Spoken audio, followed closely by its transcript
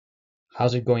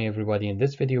How's it going, everybody? In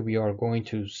this video, we are going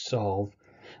to solve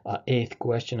 8th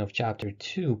question of chapter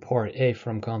 2, part A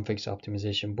from Convex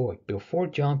optimization book. Before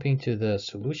jumping to the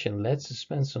solution, let's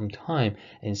spend some time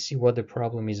and see what the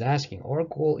problem is asking. Our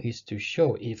goal is to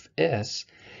show if S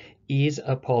is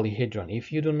a polyhedron.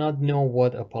 If you do not know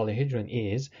what a polyhedron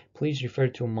is, please refer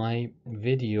to my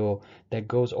video that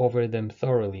goes over them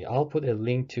thoroughly. I'll put a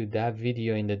link to that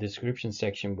video in the description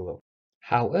section below.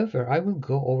 However, I will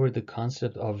go over the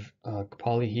concept of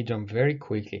polyhedron very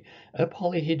quickly. A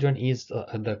polyhedron is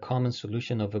the common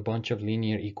solution of a bunch of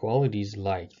linear equalities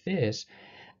like this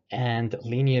and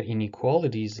linear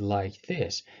inequalities like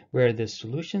this, where the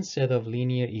solution set of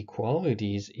linear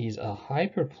equalities is a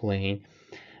hyperplane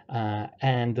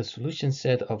and the solution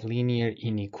set of linear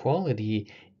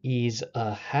inequality is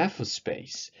a half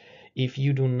space. If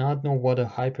you do not know what a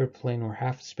hyperplane or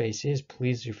half space is,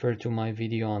 please refer to my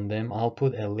video on them. I'll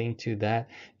put a link to that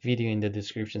video in the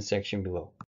description section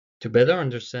below. To better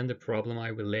understand the problem,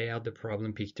 I will lay out the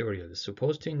problem pictorially.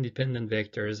 Suppose two independent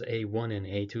vectors a1 and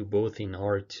a2 both in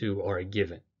R2 are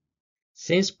given.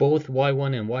 Since both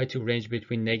y1 and y2 range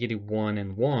between -1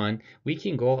 and 1, we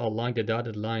can go along the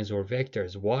dotted lines or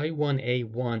vectors.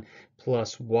 y1a1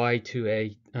 plus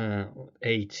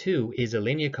y2a2 is a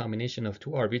linear combination of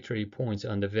two arbitrary points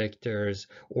on the vectors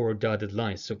or dotted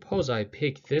lines. Suppose I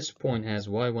pick this point as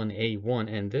y1a1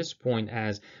 and this point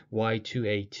as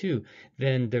y2a2,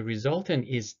 then the resultant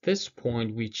is this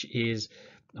point, which is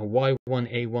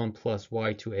y1a1 plus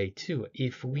y2a2.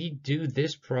 If we do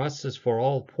this process for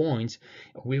all points,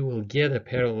 we will get a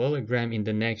parallelogram in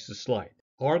the next slide.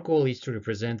 Our goal is to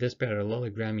represent this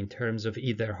parallelogram in terms of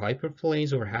either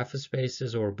hyperplanes or half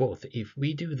spaces or both. If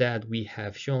we do that, we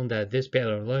have shown that this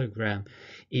parallelogram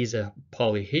is a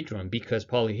polyhedron because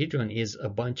polyhedron is a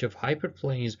bunch of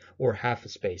hyperplanes or half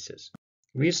spaces.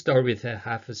 We start with a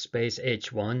half space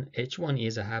H1. H1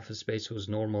 is a half space whose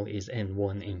normal is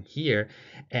N1 in here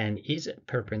and is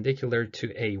perpendicular to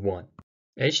A1.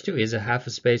 H2 is a half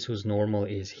space whose normal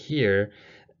is here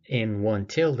N1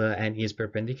 tilde and is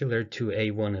perpendicular to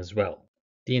A1 as well.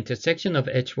 The intersection of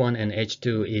H1 and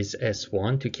H2 is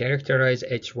S1. To characterize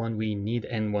H1, we need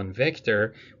N1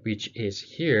 vector, which is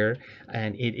here,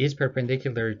 and it is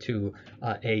perpendicular to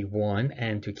A1.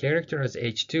 And to characterize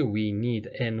H2, we need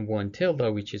N1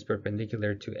 tilde, which is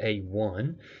perpendicular to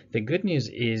A1. The good news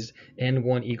is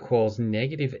N1 equals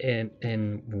negative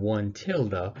N1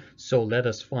 tilde, so let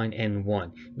us find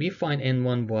N1. We find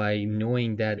N1 by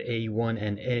knowing that A1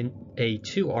 and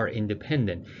A2 are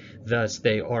independent. Thus,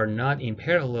 they are not in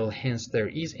parallel, hence there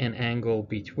is an angle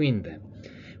between them.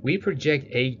 We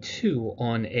project A2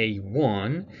 on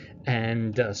A1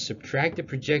 and subtract the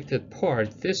projected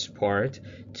part, this part,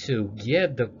 to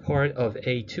get the part of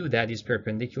A2 that is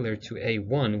perpendicular to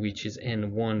A1, which is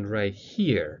N1 right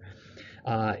here.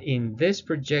 In this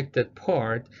projected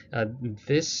part,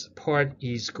 this part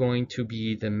is going to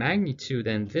be the magnitude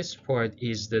and this part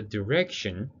is the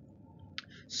direction.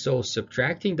 So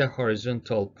subtracting the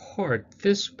horizontal part,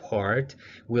 this part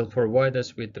will provide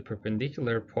us with the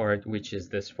perpendicular part, which is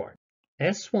this part.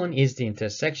 S1 is the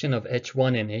intersection of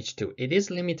H1 and H2. It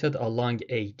is limited along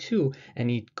A2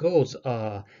 and it goes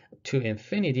to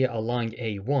infinity along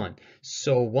A1.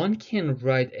 So one can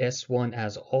write S1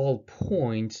 as all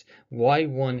points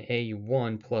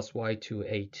y1a1 plus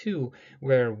y2a2,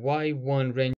 where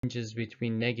y1 ranges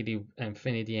between negative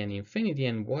infinity and infinity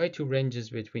and y2 ranges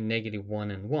between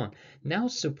 -1 and 1. Now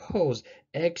suppose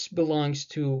x belongs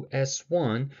to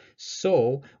S1,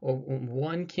 so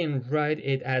one can write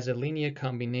it as a linear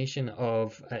combination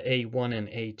of A1 and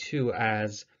A2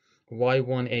 as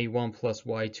y1a1 plus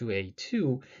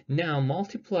y2a2. Now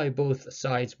multiply both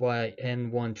sides by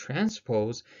n1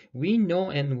 transpose. We know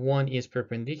n1 is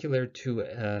perpendicular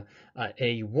to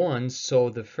a1, so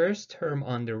the first term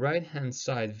on the right hand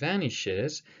side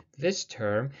vanishes, this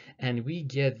term, and we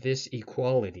get this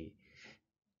equality.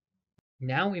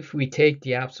 Now if we take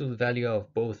the absolute value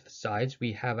of both sides,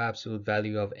 we have absolute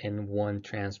value of n1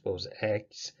 transpose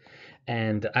x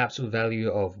and absolute value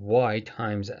of y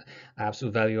times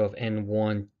absolute value of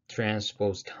n1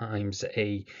 transpose times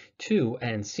a2.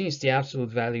 And since the absolute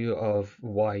value of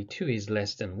y2 is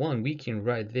less than 1, we can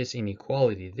write this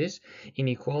inequality. This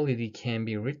inequality can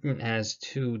be written as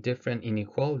two different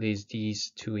inequalities.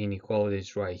 These two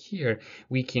inequalities right here,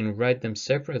 we can write them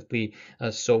separately.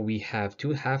 So we have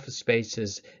two half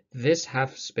spaces, this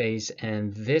half space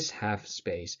and this half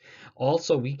space.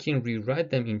 Also, we can rewrite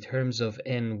them in terms of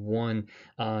n1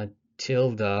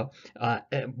 tilde,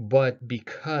 but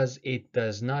because it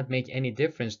does not make any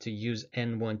difference to use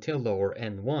n1 tilde or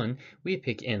n1, we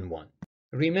pick n1.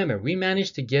 Remember, we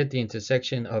managed to get the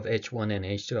intersection of H1 and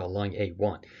H2 along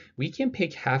A1. We can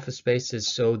pick half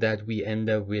spaces so that we end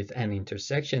up with an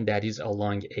intersection that is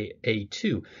along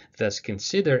A2. Thus,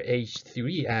 consider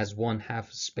H3 as one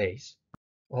half space.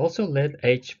 Also, let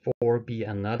H4 be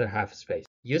another half space.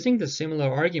 Using the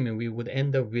similar argument, we would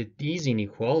end up with these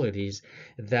inequalities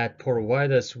that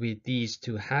provide us with these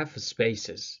two half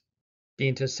spaces. The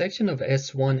intersection of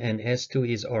S1 and S2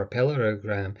 is our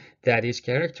parallelogram that is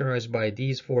characterized by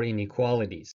these four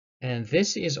inequalities. And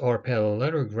this is our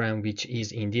parallelogram, which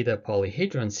is indeed a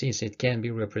polyhedron since it can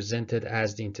be represented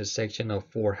as the intersection of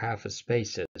four half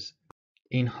spaces.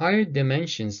 In higher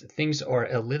dimensions, things are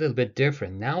a little bit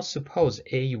different. Now suppose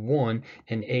A1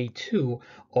 and A2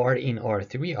 are in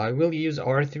R3. I will use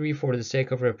R3 for the sake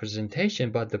of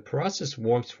representation, but the process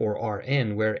works for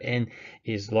Rn, where n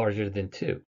is larger than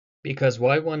 2. Because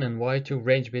y1 and y2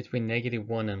 range between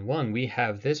 -1 and 1, we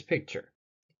have this picture.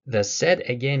 The set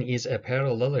again is a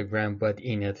parallelogram, but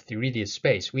in a 3D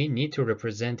space. We need to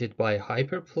represent it by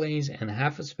hyperplanes and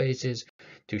half spaces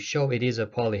to show it is a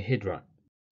polyhedron.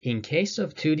 In case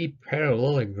of 2D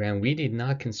parallelogram, we did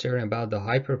not consider about the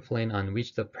hyperplane on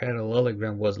which the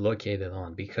parallelogram was located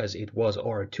on because it was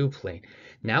R2 plane.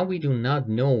 Now we do not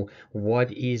know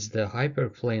what is the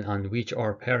hyperplane on which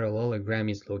our parallelogram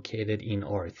is located in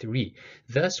R3.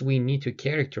 Thus, we need to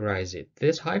characterize it.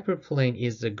 This hyperplane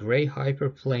is the gray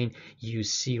hyperplane you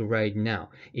see right now.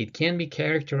 It can be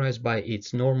characterized by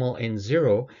its normal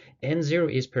n0.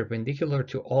 N0 is perpendicular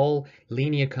to all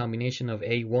linear combination of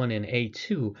A1 and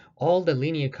A2. All the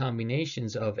linear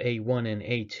combinations of A1 and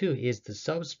A2 is the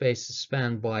subspace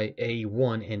spanned by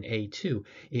A1 and A2.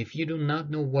 If you do not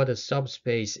know what a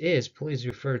subspace is, please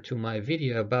refer to my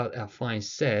video about affine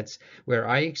sets where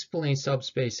I explain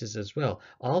subspaces as well.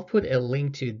 I'll put a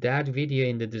link to that video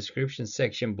in the description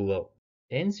section below.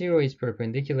 N0 is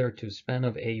perpendicular to span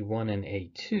of A1 and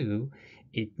A2.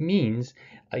 It means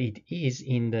it is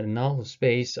in the null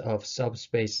space of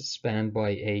subspace spanned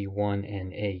by A1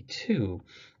 and A2.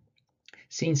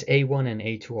 Since A1 and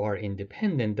A2 are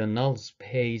independent, the null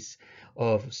space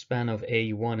of span of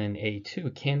A1 and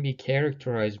A2 can be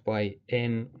characterized by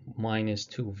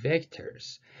n-2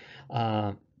 vectors.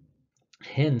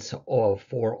 Hence,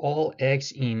 for all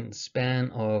x in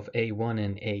span of A1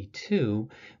 and A2,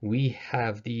 we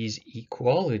have these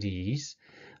equalities.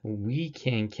 We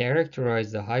can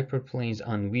characterize the hyperplanes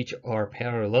on which our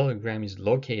parallelogram is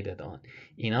located on.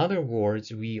 In other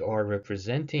words, we are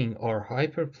representing our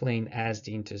hyperplane as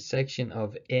the intersection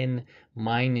of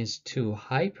n-2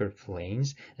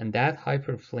 hyperplanes, and that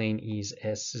hyperplane is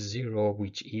S0,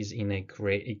 which is in a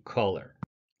gray color.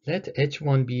 Let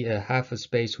H1 be a half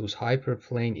space whose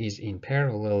hyperplane is in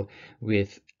parallel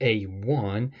with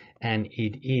A1 and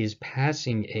it is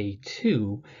passing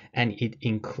A2 and it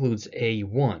includes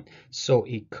A1. So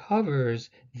it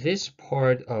covers this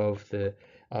part of the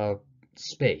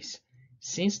space.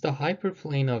 Since the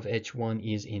hyperplane of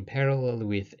H1 is in parallel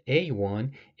with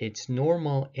A1, its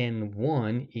normal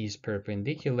N1 is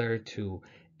perpendicular to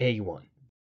A1.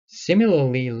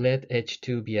 Similarly, let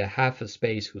H2 be a half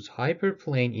space whose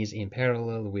hyperplane is in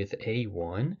parallel with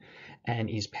A1 and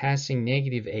is passing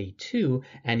negative A2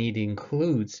 and it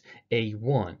includes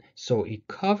A1. So it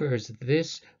covers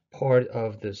this part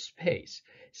of the space.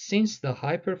 Since the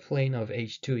hyperplane of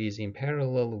H2 is in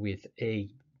parallel with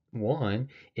A1,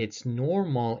 its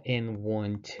normal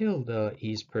N1 tilde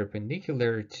is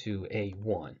perpendicular to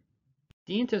A1.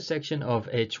 The intersection of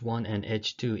H1 and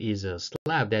H2 is a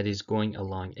slab that is going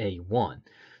along A1.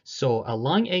 So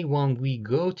along A1 we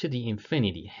go to the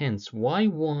infinity. Hence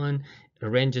y1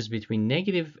 ranges between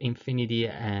negative infinity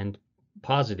and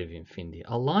positive infinity.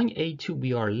 Along A2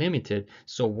 we are limited,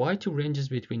 so y2 ranges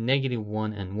between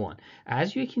 -1 and 1.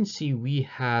 As you can see, we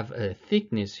have a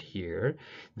thickness here.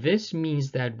 This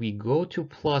means that we go to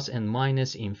plus and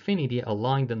minus infinity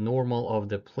along the normal of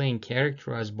the plane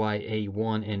characterized by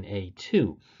A1 and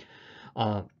A2.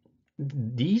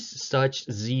 These such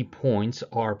z points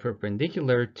are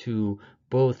perpendicular to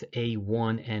both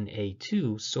A1 and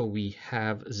A2, so we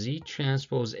have Z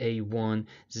transpose A1,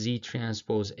 Z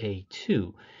transpose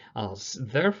A2.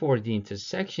 Therefore, the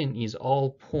intersection is all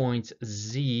points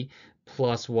Z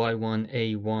plus Y1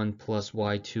 A1 plus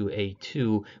Y2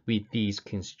 A2 with these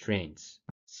constraints.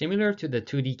 Similar to the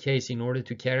 2D case, in order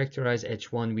to characterize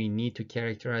H1, we need to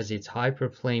characterize its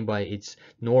hyperplane by its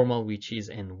normal, which is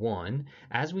N1.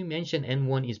 As we mentioned,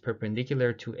 N1 is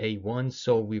perpendicular to A1,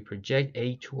 so we project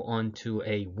A2 onto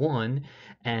A1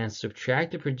 and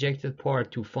subtract the projected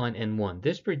part to find N1.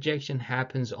 This projection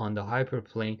happens on the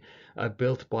hyperplane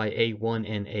built by A1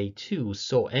 and A2,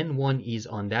 so N1 is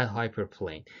on that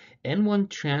hyperplane. N1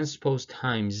 transpose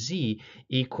times Z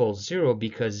equals 0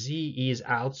 because Z is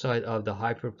outside of the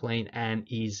hyperplane and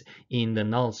is in the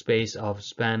null space of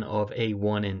span of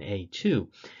A1 and A2.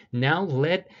 Now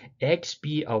let X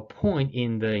be a point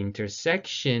in the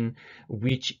intersection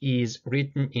which is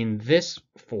written in this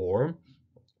form.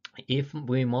 If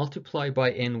we multiply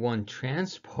by N1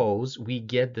 transpose, we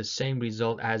get the same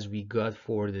result as we got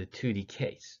for the 2D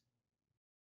case.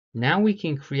 Now we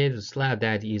can create a slab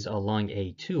that is along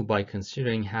A2 by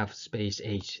considering half space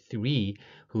H3,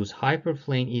 whose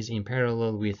hyperplane is in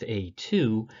parallel with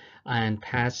A2 and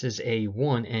passes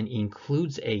A1 and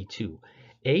includes A2.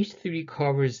 H3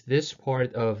 covers this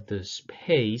part of the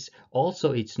space.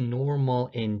 Also, its normal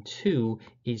N2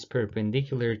 is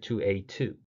perpendicular to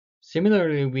A2.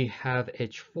 Similarly, we have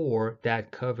H4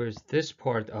 that covers this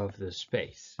part of the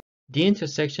space. The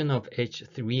intersection of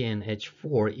H3 and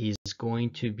H4 is going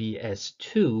to be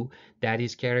S2, that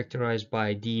is characterized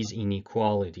by these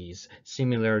inequalities,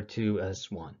 similar to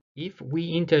S1. If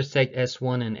we intersect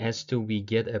S1 and S2, we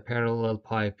get a parallel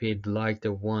pipet like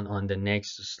the one on the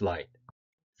next slide.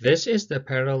 This is the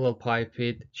parallel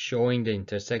pipet showing the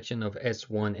intersection of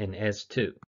S1 and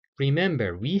S2.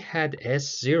 Remember, we had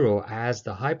S0 as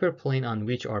the hyperplane on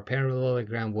which our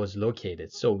parallelogram was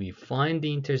located. So we find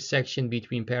the intersection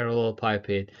between parallel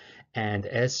pipet and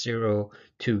S0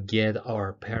 to get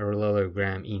our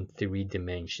parallelogram in 3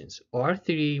 dimensions.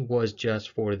 R3 was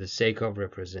just for the sake of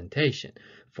representation.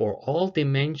 For all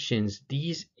dimensions,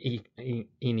 these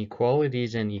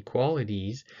inequalities and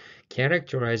equalities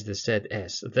characterize the set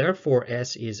S. Therefore,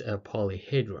 S is a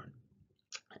polyhedron.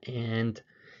 And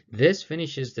this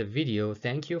finishes the video.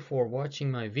 Thank you for watching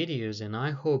my videos, and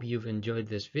I hope you've enjoyed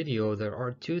this video. There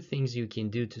are 2 things you can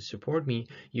do to support me.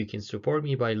 You can support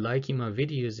me by liking my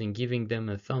videos and giving them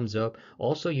a thumbs up.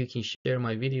 Also, you can share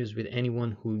my videos with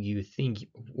anyone who you think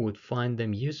would find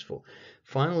them useful.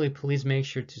 Finally, please make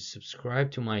sure to subscribe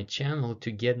to my channel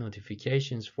to get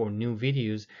notifications for new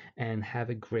videos, and have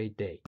a great day.